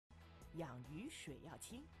养鱼水要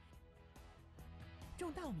清，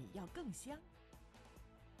种稻米要更香。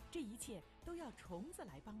这一切都要虫子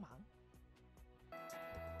来帮忙。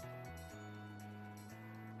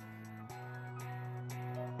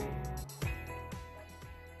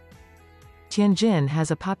Tianjin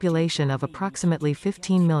has a population of approximately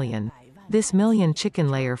 15 million. This million chicken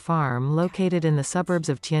layer farm located in the suburbs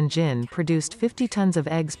of Tianjin produced 50 tons of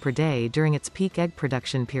eggs per day during its peak egg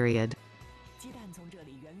production period.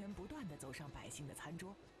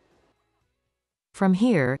 From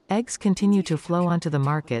here, eggs continue to flow onto the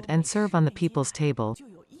market and serve on the people's table.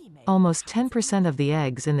 Almost 10% of the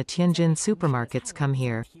eggs in the Tianjin supermarkets come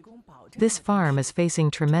here. This farm is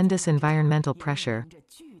facing tremendous environmental pressure.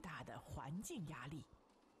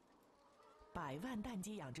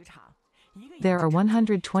 There are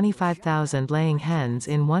 125,000 laying hens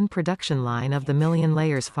in one production line of the Million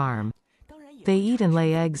Layers farm. They eat and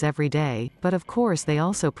lay eggs every day, but of course they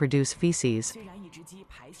also produce feces.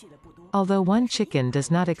 Although one chicken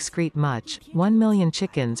does not excrete much, 1 million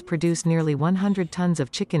chickens produce nearly 100 tons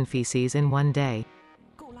of chicken feces in one day.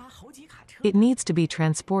 It needs to be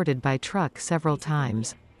transported by truck several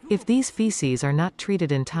times. If these feces are not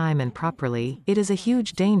treated in time and properly, it is a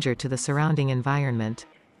huge danger to the surrounding environment.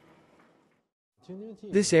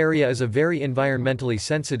 This area is a very environmentally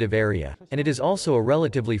sensitive area, and it is also a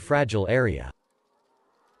relatively fragile area.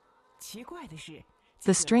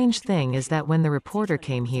 The strange thing is that when the reporter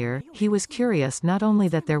came here, he was curious not only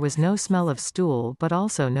that there was no smell of stool but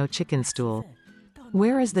also no chicken stool.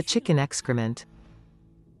 Where is the chicken excrement?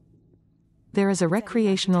 There is a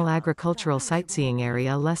recreational agricultural sightseeing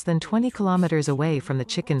area less than 20 kilometers away from the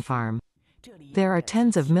chicken farm. There are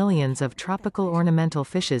tens of millions of tropical ornamental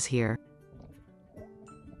fishes here.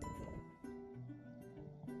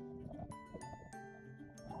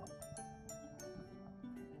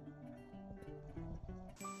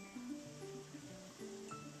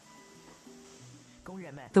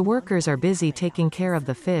 The workers are busy taking care of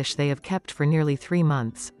the fish they have kept for nearly 3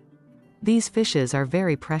 months. These fishes are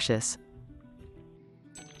very precious.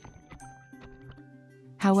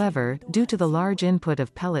 However, due to the large input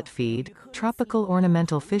of pellet feed, tropical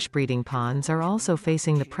ornamental fish breeding ponds are also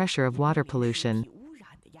facing the pressure of water pollution.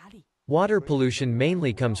 Water pollution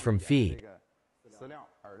mainly comes from feed.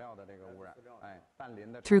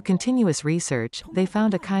 Through continuous research, they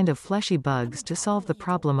found a kind of fleshy bugs to solve the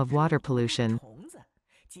problem of water pollution.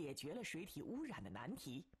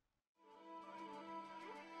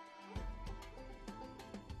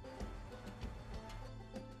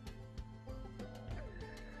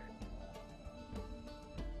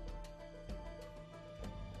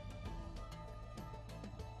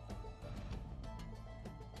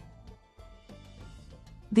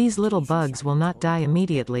 These little bugs will not die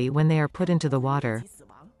immediately when they are put into the water.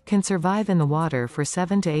 Can survive in the water for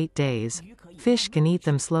 7 to 8 days. Fish can eat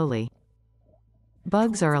them slowly.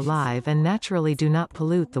 Bugs are alive and naturally do not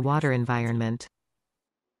pollute the water environment.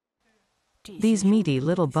 These meaty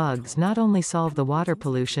little bugs not only solve the water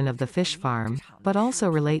pollution of the fish farm, but also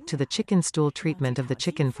relate to the chicken stool treatment of the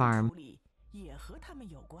chicken farm.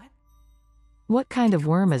 What kind of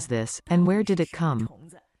worm is this, and where did it come?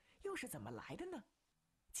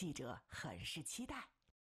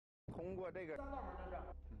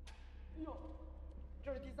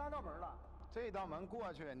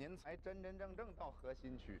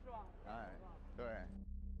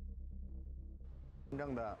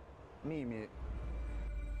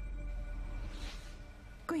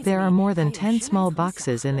 There are more than 10 small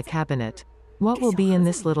boxes in the cabinet. What will be in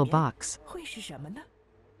this little box?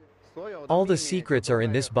 All the secrets are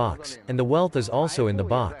in this box, and the wealth is also in the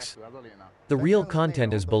box. The real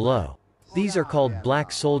content is below. These are called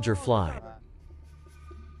black soldier fly.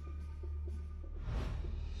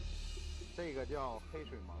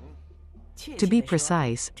 To be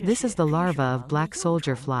precise, this is the larva of black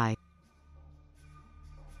soldier fly.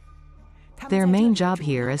 Their main job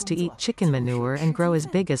here is to eat chicken manure and grow as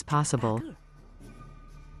big as possible.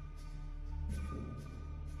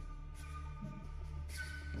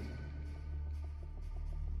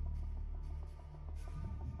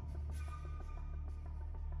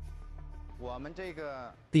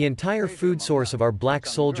 The entire food source of our black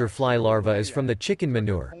soldier fly larva is from the chicken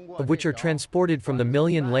manure, of which are transported from the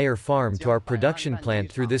million-layer farm to our production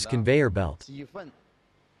plant through this conveyor belt.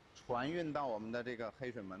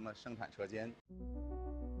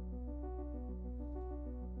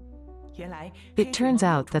 It turns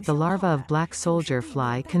out that the larvae of black soldier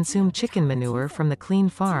fly consume chicken manure from the clean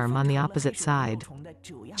farm on the opposite side.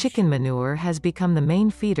 Chicken manure has become the main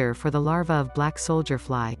feeder for the larvae of black soldier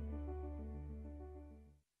fly.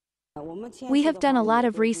 We have done a lot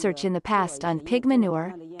of research in the past on pig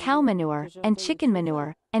manure, cow manure, and chicken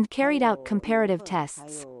manure, and carried out comparative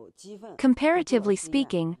tests. Comparatively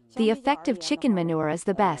speaking, the effect of chicken manure is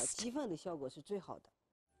the best.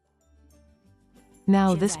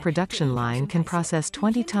 Now this production line can process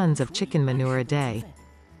 20 tons of chicken manure a day.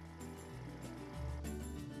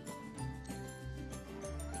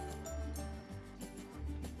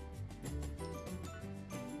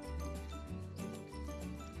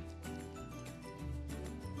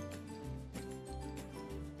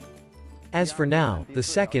 As for now, the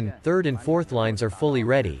second, third and fourth lines are fully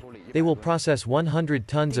ready. They will process 100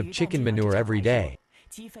 tons of chicken manure every day.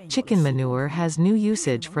 Chicken manure has new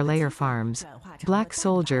usage for layer farms. Black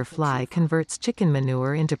soldier fly converts chicken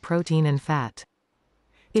manure into protein and fat.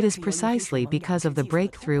 It is precisely because of the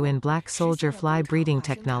breakthrough in black soldier fly breeding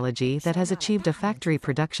technology that has achieved a factory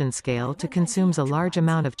production scale to consumes a large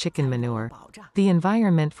amount of chicken manure. The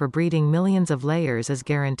environment for breeding millions of layers is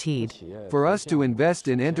guaranteed. For us to invest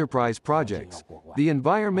in enterprise projects, the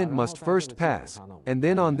environment must first pass, and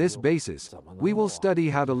then on this basis, we will study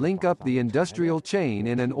how to link up the industrial chain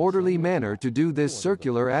in an orderly manner to do this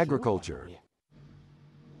circular agriculture.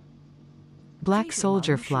 Black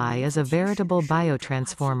soldier fly is a veritable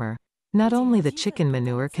biotransformer. Not only the chicken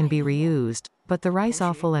manure can be reused, but the rice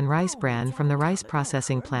offal and rice bran from the rice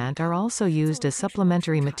processing plant are also used as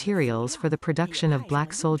supplementary materials for the production of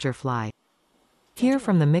black soldier fly. Here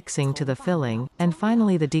from the mixing to the filling, and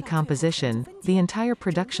finally the decomposition, the entire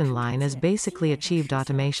production line is basically achieved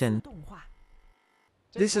automation.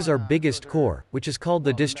 This is our biggest core, which is called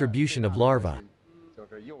the distribution of larvae.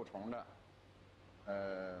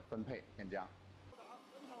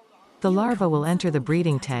 The larva will enter the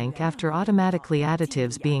breeding tank after automatically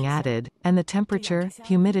additives being added, and the temperature,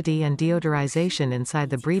 humidity and deodorization inside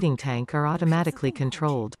the breeding tank are automatically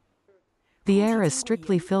controlled. The air is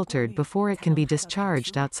strictly filtered before it can be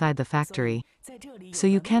discharged outside the factory. So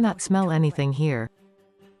you cannot smell anything here.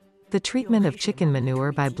 The treatment of chicken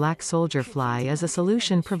manure by black soldier fly is a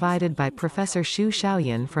solution provided by Professor Xu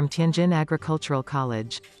Xiaoyan from Tianjin Agricultural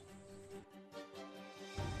College.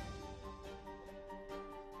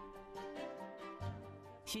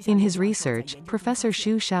 In his research, Professor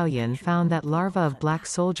Xu Xiaoyan found that larva of black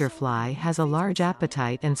soldier fly has a large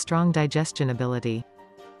appetite and strong digestion ability.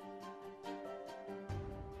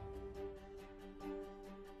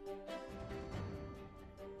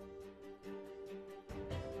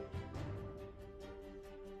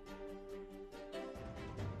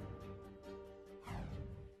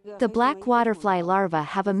 The black waterfly larvae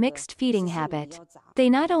have a mixed feeding habit. They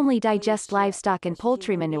not only digest livestock and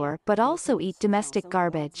poultry manure but also eat domestic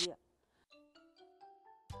garbage.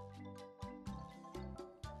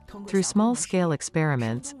 Through small-scale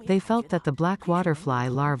experiments, they felt that the black waterfly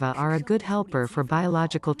larvae are a good helper for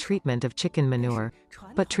biological treatment of chicken manure.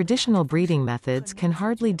 But traditional breeding methods can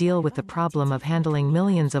hardly deal with the problem of handling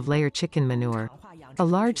millions of layer chicken manure. A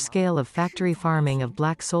large scale of factory farming of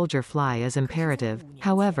black soldier fly is imperative.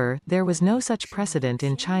 However, there was no such precedent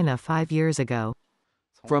in China 5 years ago.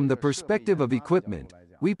 From the perspective of equipment,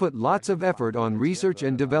 we put lots of effort on research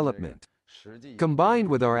and development. Combined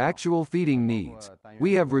with our actual feeding needs,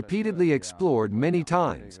 we have repeatedly explored many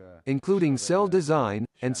times, including cell design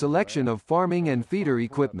and selection of farming and feeder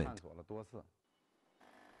equipment.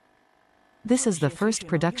 This is the first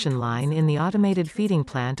production line in the automated feeding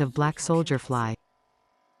plant of black soldier fly.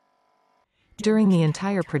 During the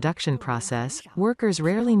entire production process, workers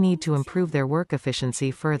rarely need to improve their work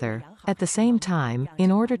efficiency further. At the same time,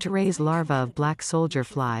 in order to raise larvae of black soldier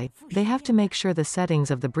fly, they have to make sure the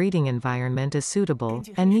settings of the breeding environment is suitable,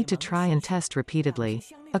 and need to try and test repeatedly.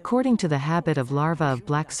 According to the habit of larvae of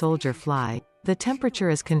black soldier fly, the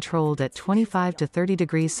temperature is controlled at 25 to 30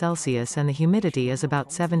 degrees Celsius and the humidity is about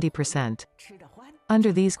 70%.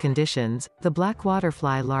 Under these conditions, the black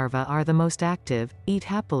waterfly larvae are the most active, eat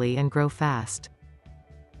happily and grow fast.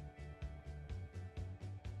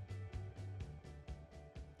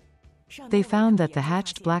 They found that the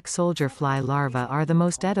hatched black soldier fly larvae are the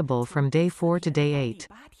most edible from day 4 to day 8.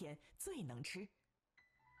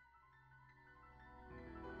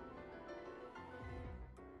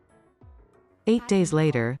 Eight days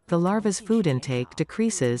later, the larva's food intake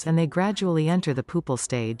decreases and they gradually enter the pupal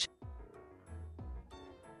stage.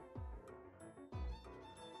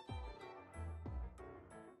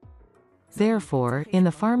 Therefore, in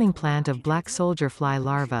the farming plant of black soldier fly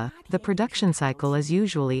larvae, the production cycle is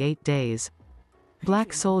usually 8 days.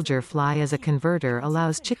 Black soldier fly as a converter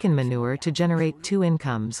allows chicken manure to generate 2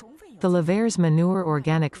 incomes. The Lavaire's manure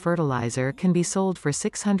organic fertilizer can be sold for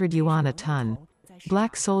 600 yuan a ton.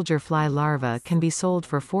 Black soldier fly larvae can be sold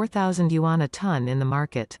for 4,000 yuan a ton in the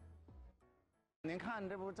market. 您看，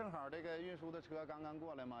这不正好这个运输的车刚刚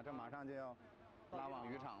过来吗？这马上就要拉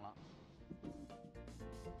往渔场了。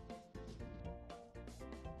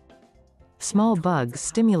Small bugs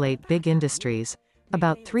stimulate big industries.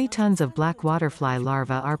 About 3 tons of black waterfly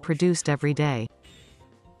larvae are produced every day.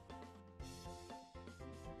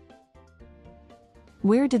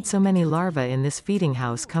 Where did so many larvae in this feeding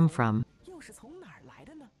house come from?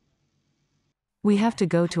 We have to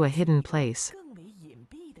go to a hidden place.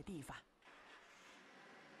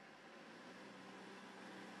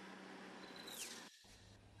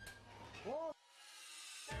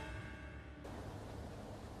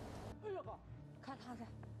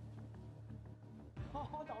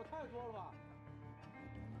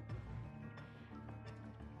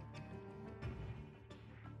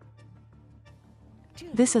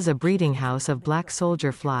 This is a breeding house of black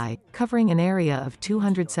soldier fly, covering an area of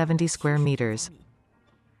 270 square meters.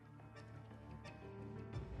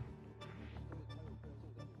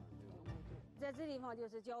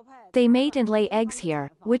 They mate and lay eggs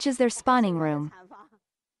here, which is their spawning room.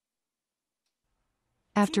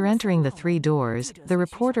 After entering the 3 doors, the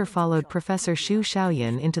reporter followed Professor Xu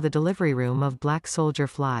Xiaoyan into the delivery room of black soldier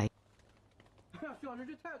fly.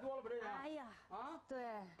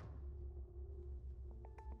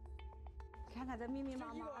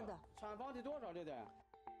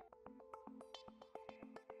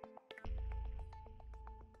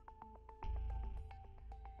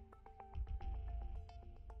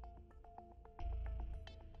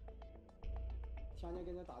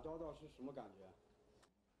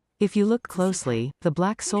 If you look closely, the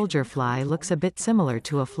black soldier fly looks a bit similar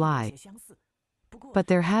to a fly. But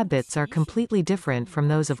their habits are completely different from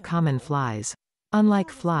those of common flies.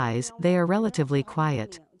 Unlike flies, they are relatively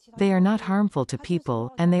quiet. They are not harmful to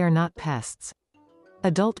people, and they are not pests.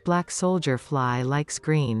 Adult black soldier fly likes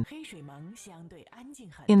green.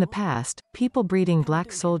 In the past, people breeding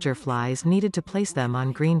black soldier flies needed to place them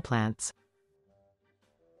on green plants.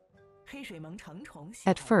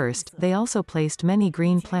 At first, they also placed many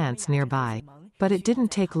green plants nearby. But it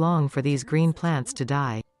didn't take long for these green plants to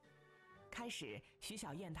die.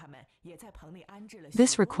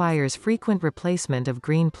 This requires frequent replacement of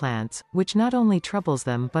green plants, which not only troubles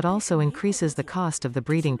them but also increases the cost of the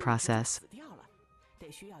breeding process.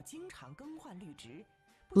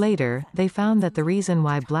 Later, they found that the reason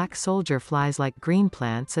why black soldier flies like green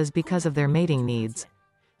plants is because of their mating needs.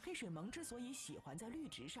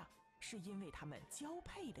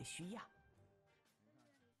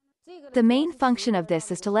 The main function of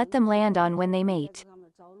this is to let them land on when they mate.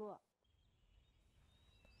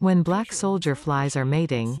 When black soldier flies are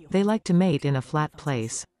mating, they like to mate in a flat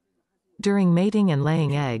place. During mating and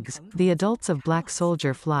laying eggs, the adults of black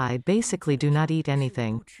soldier fly basically do not eat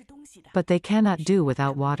anything. But they cannot do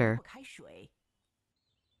without water.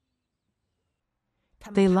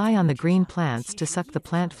 They lie on the green plants to suck the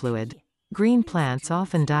plant fluid. Green plants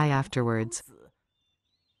often die afterwards.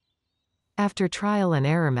 After trial and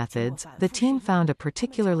error methods, the team found a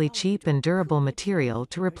particularly cheap and durable material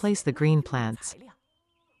to replace the green plants.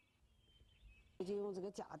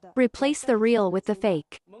 Replace the real with the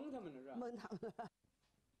fake.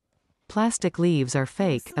 Plastic leaves are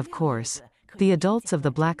fake, of course. The adults of the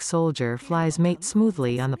black soldier flies mate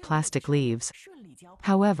smoothly on the plastic leaves.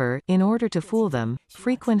 However, in order to fool them,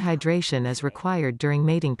 frequent hydration is required during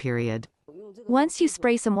mating period. Once you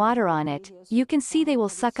spray some water on it, you can see they will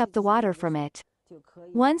suck up the water from it.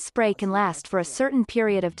 One spray can last for a certain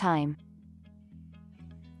period of time.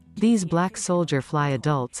 These black soldier fly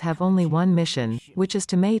adults have only one mission, which is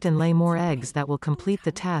to mate and lay more eggs that will complete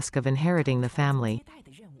the task of inheriting the family.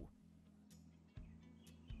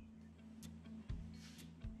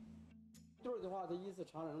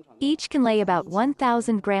 Each can lay about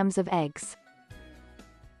 1,000 grams of eggs.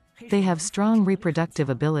 They have strong reproductive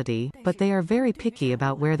ability, but they are very picky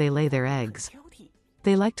about where they lay their eggs.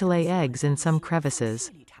 They like to lay eggs in some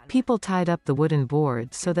crevices. People tied up the wooden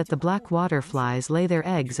boards so that the black water flies lay their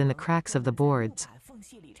eggs in the cracks of the boards.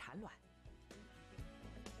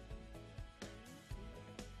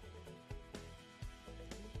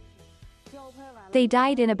 They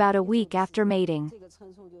died in about a week after mating.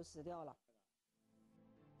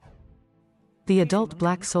 The adult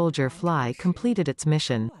black soldier fly completed its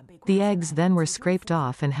mission. The eggs then were scraped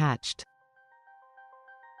off and hatched.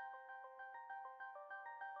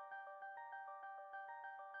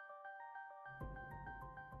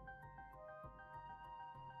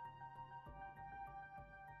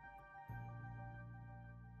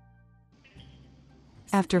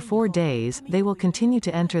 After 4 days, they will continue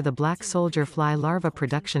to enter the black soldier fly larva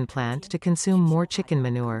production plant to consume more chicken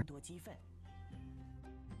manure.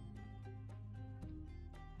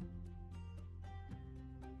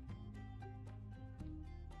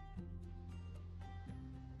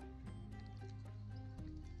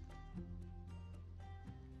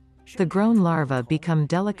 The grown larvae become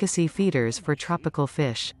delicacy feeders for tropical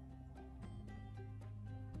fish.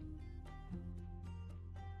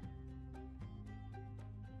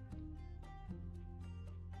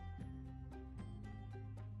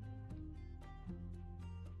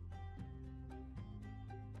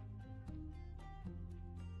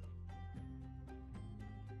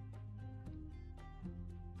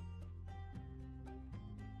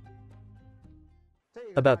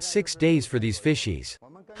 About 6 days for these fishies.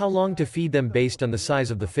 How long to feed them based on the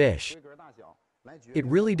size of the fish? It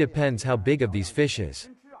really depends how big of these fishes.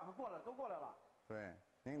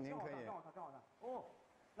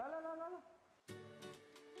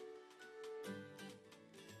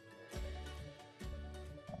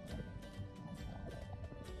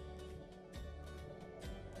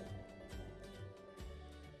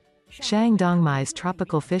 Shandongmai's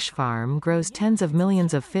tropical fish farm grows tens of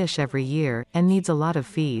millions of fish every year, and needs a lot of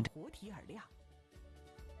feed.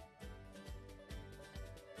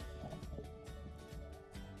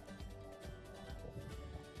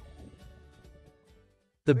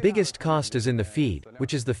 The biggest cost is in the feed,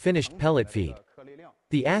 which is the finished pellet feed.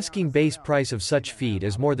 The asking base price of such feed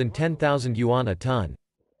is more than 10,000 yuan a ton.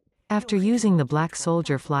 After using the black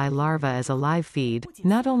soldier fly larva as a live feed,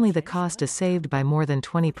 not only the cost is saved by more than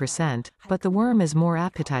 20%, but the worm is more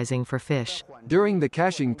appetizing for fish. During the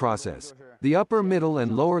caching process, the upper, middle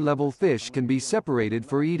and lower level fish can be separated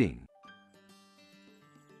for eating.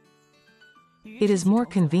 It is more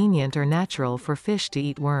convenient or natural for fish to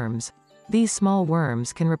eat worms. These small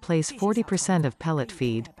worms can replace 40% of pellet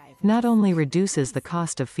feed. Not only reduces the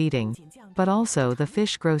cost of feeding, but also the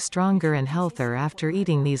fish grow stronger and healthier after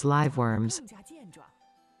eating these live worms.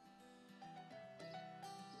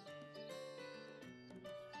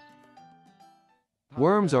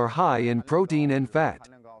 Worms are high in protein and fat,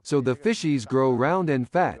 so the fishies grow round and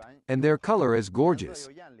fat, and their color is gorgeous.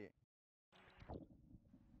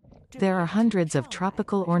 There are hundreds of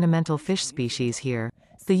tropical ornamental fish species here.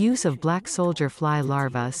 The use of black soldier fly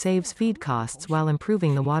larvae saves feed costs while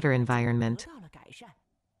improving the water environment.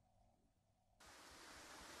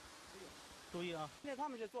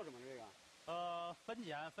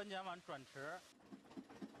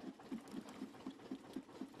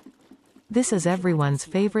 This is everyone's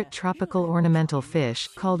favorite tropical ornamental fish,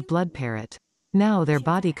 called blood parrot. Now their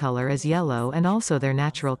body color is yellow and also their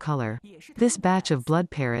natural color. This batch of blood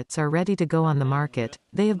parrots are ready to go on the market.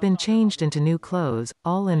 They have been changed into new clothes,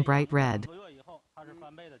 all in bright red.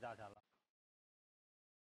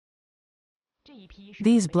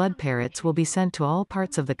 These blood parrots will be sent to all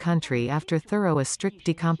parts of the country after thorough and strict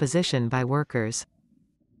decomposition by workers.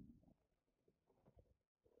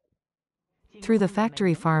 Through the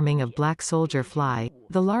factory farming of black soldier fly,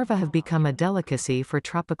 the larvae have become a delicacy for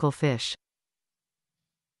tropical fish.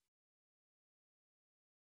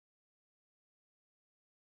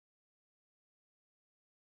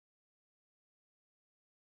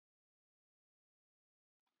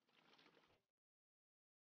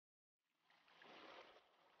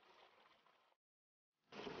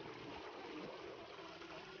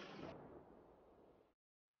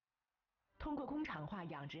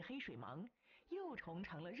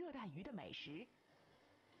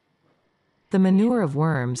 The manure of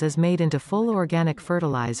worms is made into full organic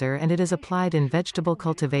fertilizer and it is applied in vegetable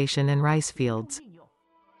cultivation and rice fields.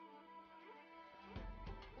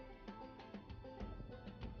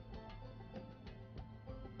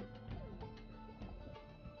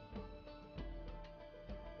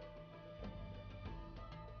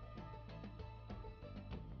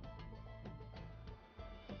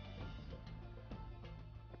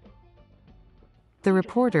 The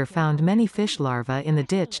reporter found many fish larvae in the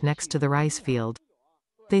ditch next to the rice field.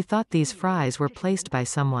 They thought these fries were placed by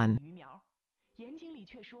someone.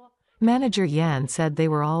 Manager Yan said they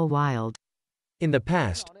were all wild. In the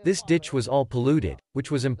past, this ditch was all polluted,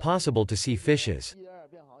 which was impossible to see fishes.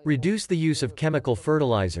 Reduce the use of chemical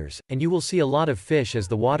fertilizers, and you will see a lot of fish as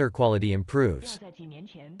the water quality improves.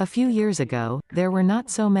 A few years ago, there were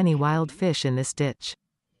not so many wild fish in this ditch.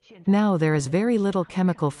 Now there is very little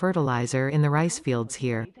chemical fertilizer in the rice fields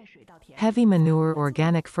here. Heavy manure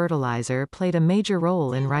organic fertilizer played a major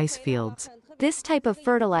role in rice fields. This type of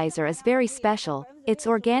fertilizer is very special. Its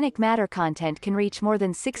organic matter content can reach more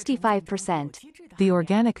than 65%. The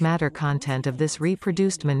organic matter content of this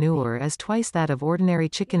reproduced manure is twice that of ordinary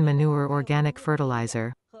chicken manure organic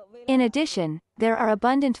fertilizer. In addition, there are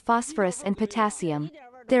abundant phosphorus and potassium.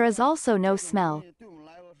 There is also no smell.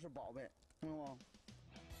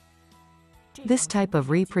 This type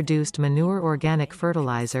of reproduced manure organic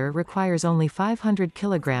fertilizer requires only 500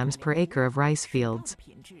 kilograms per acre of rice fields.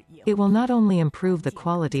 It will not only improve the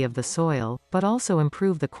quality of the soil, but also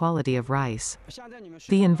improve the quality of rice.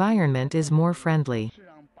 The environment is more friendly.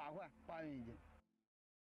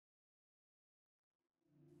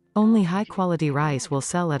 Only high-quality rice will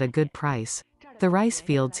sell at a good price. The rice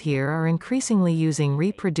fields here are increasingly using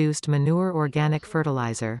reproduced manure organic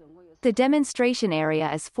fertilizer. The demonstration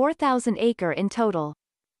area is 4,000 acre in total.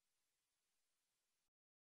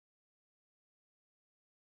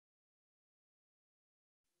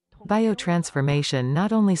 Biotransformation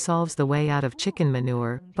not only solves the way out of chicken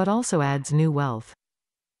manure, but also adds new wealth.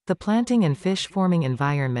 The planting and fish forming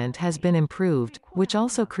environment has been improved, which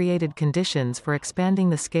also created conditions for expanding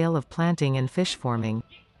the scale of planting and fish forming.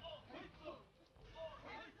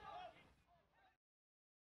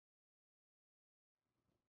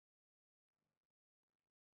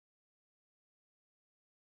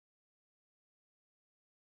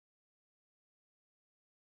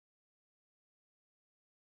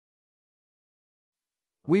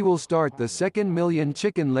 We will start the second million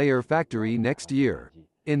chicken layer factory next year.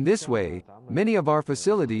 In this way, many of our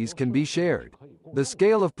facilities can be shared. The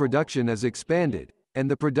scale of production is expanded, and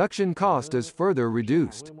the production cost is further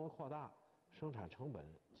reduced.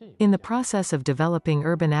 In the process of developing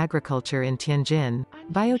urban agriculture in Tianjin,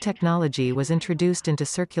 biotechnology was introduced into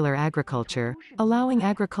circular agriculture, allowing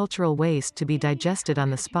agricultural waste to be digested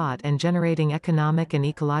on the spot and generating economic and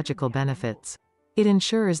ecological benefits. It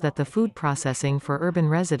ensures that the food processing for urban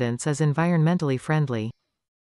residents is environmentally friendly.